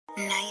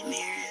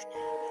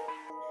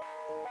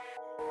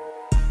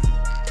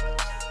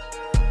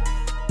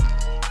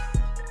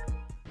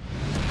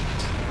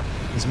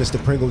It's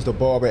Mr. Pringles the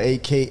Barber,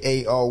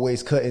 a.k.a.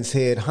 Always Cutting's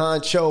Head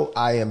Honcho.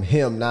 I am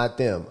him, not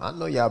them. I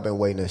know y'all been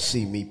waiting to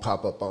see me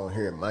pop up on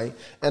here, man.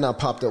 And I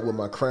popped up with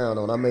my crown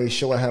on. I made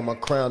sure I had my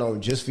crown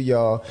on just for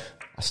y'all.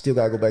 I still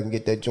got to go back and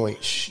get that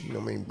joint, you know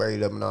what I mean,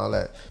 braided up and all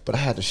that. But I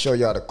had to show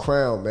y'all the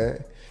crown,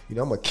 man. You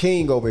know, I'm a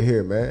king over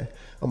here, man.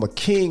 I'm a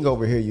king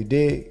over here, you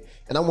dig?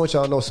 And I want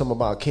y'all to know something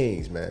about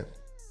kings, man.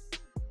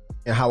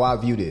 And how I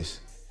view this.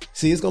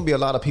 See, it's going to be a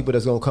lot of people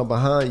that's going to come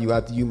behind you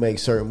after you make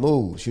certain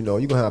moves. You know,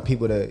 you're going to have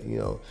people that, you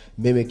know,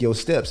 mimic your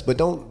steps. But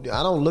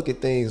I don't look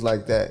at things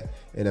like that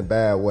in a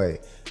bad way.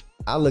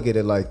 I look at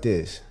it like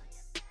this.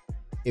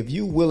 If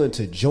you willing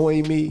to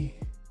join me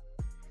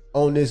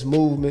on this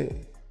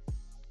movement,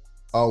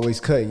 Always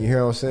Cutting, you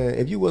hear what I'm saying?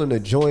 If you willing to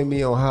join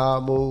me on how I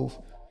move,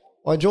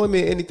 or join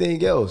me in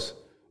anything else,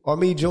 or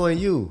me join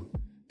you,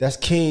 that's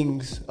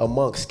kings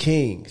amongst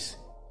kings.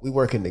 We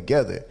working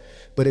together.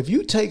 But if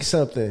you take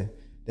something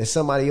that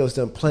somebody else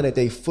done planted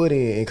their foot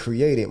in and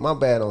created. My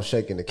bad on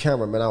shaking the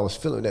camera, man. I was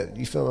feeling that.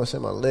 You feel what I'm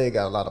saying? My leg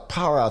got a lot of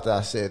power after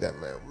I said that,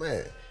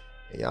 man.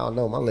 And y'all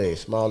know my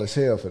leg's small as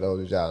hell for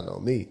those of y'all know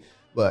me.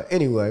 But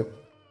anyway,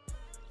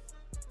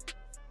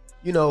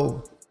 you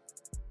know,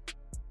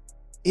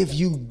 if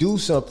you do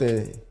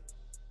something,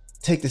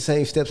 take the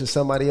same steps as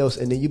somebody else,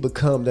 and then you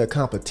become their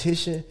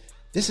competition,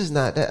 this is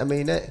not that.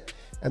 Then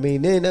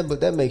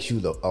that makes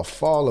you a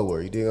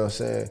follower. You know what I'm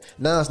saying?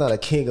 Now it's not a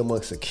king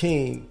amongst a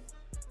king.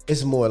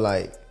 It's more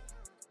like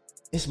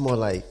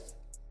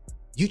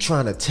you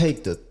trying to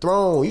take the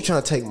throne. You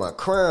trying to take my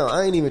crown.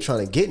 I ain't even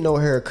trying to get no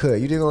haircut.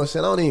 You know what I'm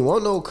saying? I don't even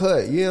want no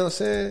cut. You know what I'm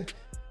saying?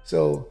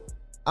 So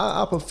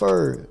I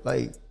prefer,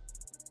 like,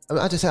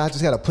 I just got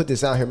to put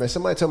this out here, man.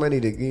 Somebody told me I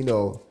need to, you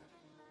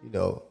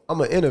know,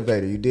 I'm an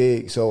innovator, you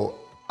dig? So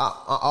I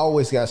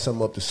always got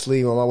something up the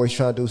sleeve. I'm always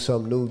trying to do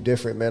something new,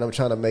 different, man. I'm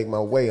trying to make my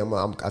way. I told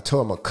him I'm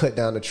going to cut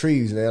down the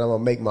trees, man. I'm going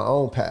to make my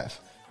own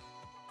path.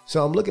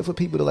 So I'm looking for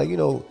people to, like, you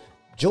know,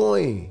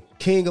 join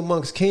king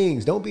amongst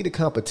kings. Don't be the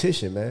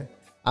competition, man.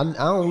 I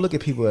don't look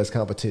at people as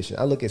competition.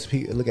 I look at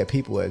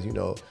people as, you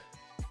know,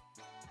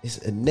 it's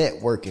a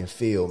networking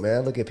field, man. I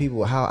look at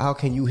people, how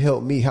can you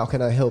help me? How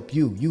can I help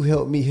you? You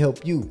help me,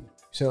 help you.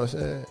 See what I'm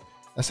saying?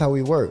 That's how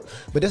we work.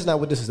 But that's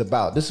not what this is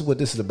about. This is what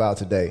this is about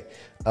today.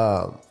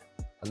 I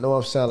know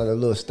I'm sounding a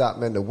little stop,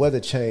 man. The weather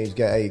change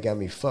got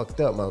me fucked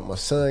up. My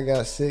son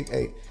got sick.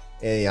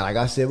 And like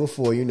I said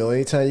before, you know,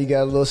 anytime you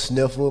got a little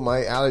sniffle,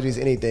 my allergies,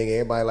 anything,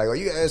 everybody like, oh,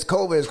 it's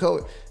COVID, it's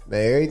COVID.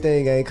 Man,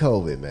 everything ain't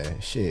COVID,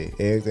 man. Shit,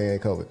 everything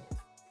ain't COVID.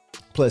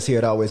 Plus, here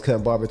at Always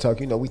Cutting Barber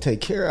Talk, you know, we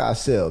take care of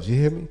ourselves. You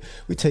hear me?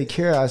 We take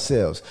care of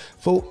ourselves.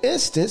 For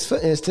instance,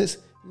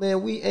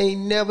 man, we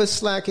ain't never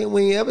slacking.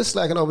 We ain't ever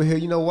slacking over here.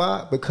 You know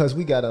why? Because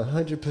we got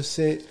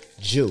 100%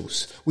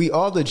 juice. We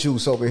are the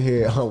juice over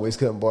here at Always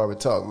Cutting Barber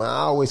Talk, man.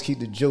 I always keep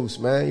the juice,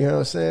 man. You know what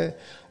I'm saying?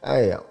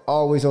 Hey,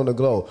 always on the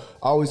glow.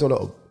 Always on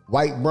the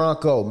white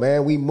Bronco,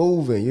 man. We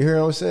moving. You hear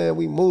what I'm saying?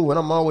 We moving.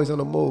 I'm always on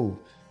the move.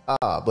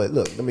 But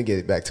look, let me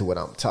get back to what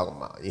I'm talking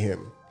about. You hear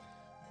me?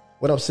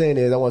 What I'm saying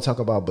is I want to talk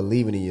about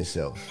believing in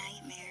yourself.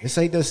 This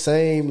ain't the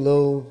same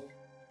little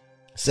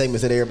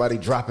segments that everybody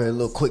dropping in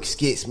little quick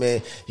skits,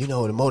 man. You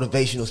know, the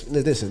motivational.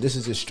 Listen, this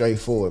is just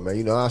straightforward, man.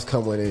 You know, I was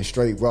coming in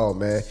straight raw,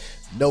 man.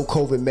 No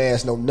COVID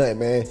mask, no nothing,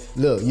 man.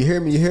 Look, you hear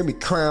me?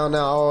 Crown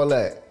out, all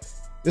that.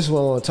 This is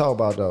what I want to talk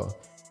about, though.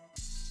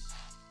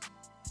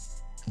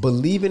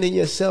 Believing in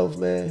yourself,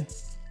 man.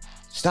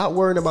 Stop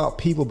worrying about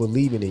people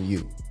believing in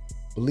you.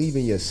 Believe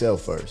in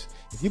yourself first.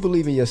 If you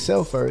believe in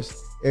yourself first,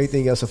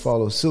 everything else will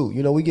follow suit.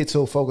 You know, we get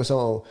so focused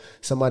on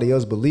somebody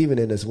else believing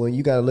in us when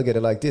you got to look at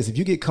it like this. If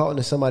you get caught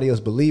into somebody else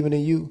believing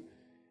in you,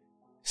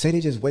 say they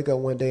just wake up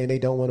one day and they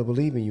don't want to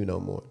believe in you no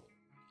more.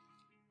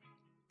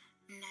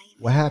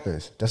 What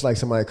happens? That's like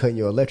somebody cutting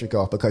your electric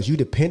off because you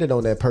depended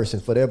on that person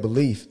for their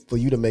belief for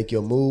you to make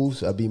your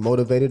moves or be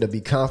motivated or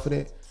be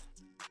confident.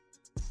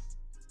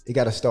 It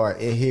got to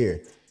start in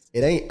here.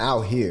 It ain't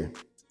out here.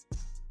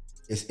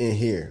 It's in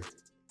here.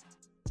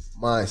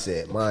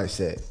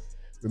 Mindset.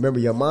 Remember,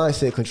 your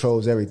mindset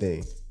controls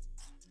everything.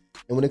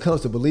 And when it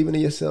comes to believing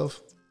in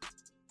yourself,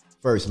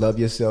 first, love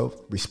yourself,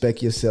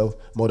 respect yourself,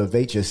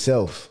 motivate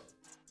yourself.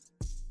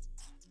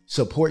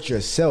 Support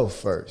yourself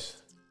first.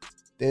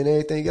 Then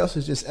everything else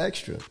is just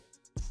extra.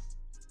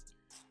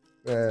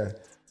 Man,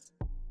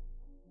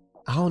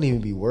 I don't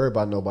even be worried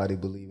about nobody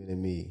believing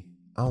in me.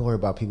 I don't worry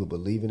about people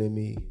believing in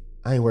me.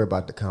 I ain't worried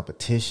about the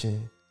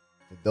competition.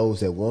 For those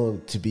that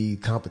want to be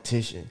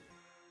competition,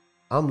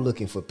 I'm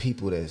looking for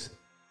people that's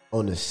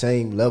on the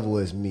same level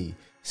as me,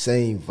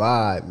 same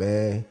vibe,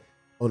 man,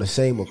 on the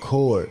same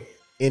accord,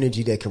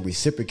 energy that can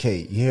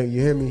reciprocate. You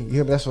hear me?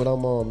 That's what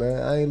I'm on,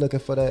 man. I ain't looking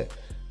for that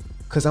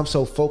because I'm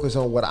so focused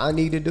on what I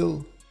need to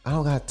do. I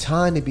don't got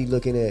time to be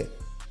looking at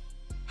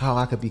how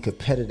I could be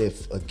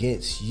competitive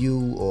against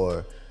you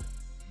or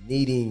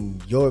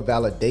needing your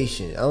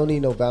validation. I don't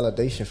need no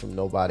validation from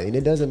nobody. And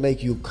it doesn't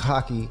make you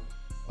cocky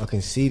or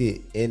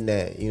conceited in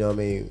that, you know what I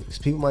mean? 'Cause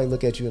people might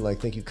look at you and like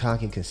think you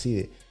cocky and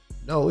conceited.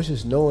 No, it's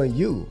just knowing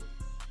you.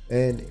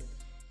 And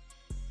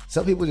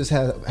some people just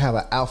have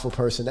an alpha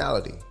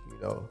personality,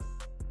 you know.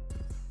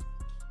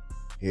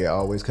 Here,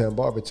 always Cutting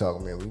Barber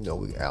Talk, man. We know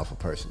we alpha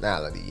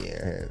personality,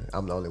 yeah.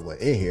 I'm the only one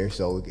in here,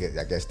 so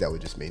I guess that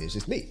would just mean it's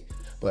just me.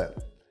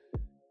 But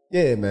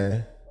yeah,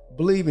 man,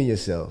 believe in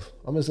yourself.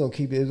 I'm just gonna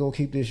keep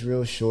this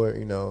real short,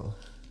 you know.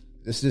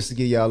 Just to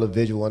give y'all a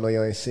visual. I know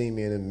y'all ain't seen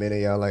me in a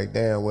minute. Y'all like,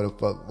 damn, where the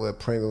fuck, where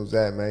Pringles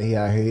at, man? He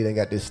out here, he done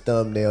got this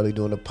thumbnail. He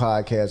doing the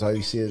podcast. All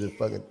you see is a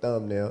fucking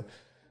thumbnail.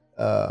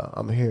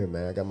 I'm here,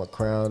 man. I got my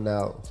crown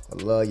out. I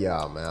love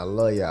y'all, man. I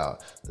love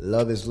y'all.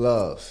 Love is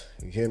love.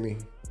 You hear me?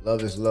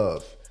 Love is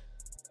love.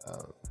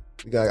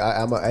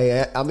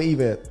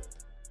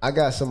 I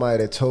got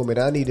somebody that told me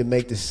that I need to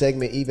make the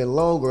segment even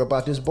longer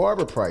about this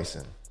barber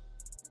pricing.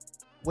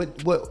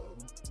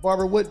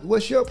 Barber,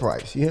 what's your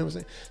price? You hear what I'm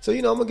saying? So,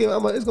 you know,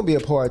 it's gonna be a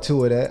part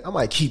 2 of that. I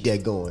might keep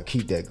that going.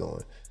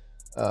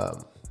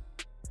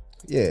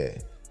 Yeah.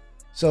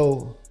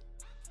 So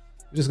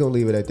I'm just gonna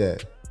leave it at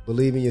that.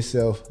 Believe in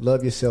yourself,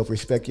 love yourself,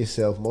 respect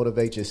yourself,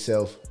 motivate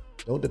yourself.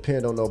 Don't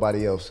depend on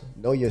nobody else.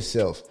 Know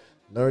yourself.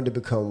 Learn to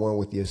become one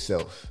with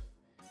yourself.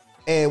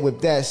 And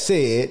with that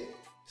said,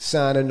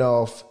 signing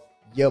off,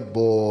 your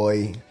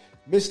boy,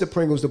 Mr.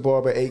 Pringles the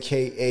Barber,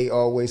 aka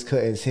Always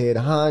Cutting His Head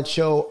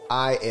Honcho.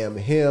 I am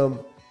him,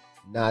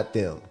 not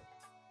them.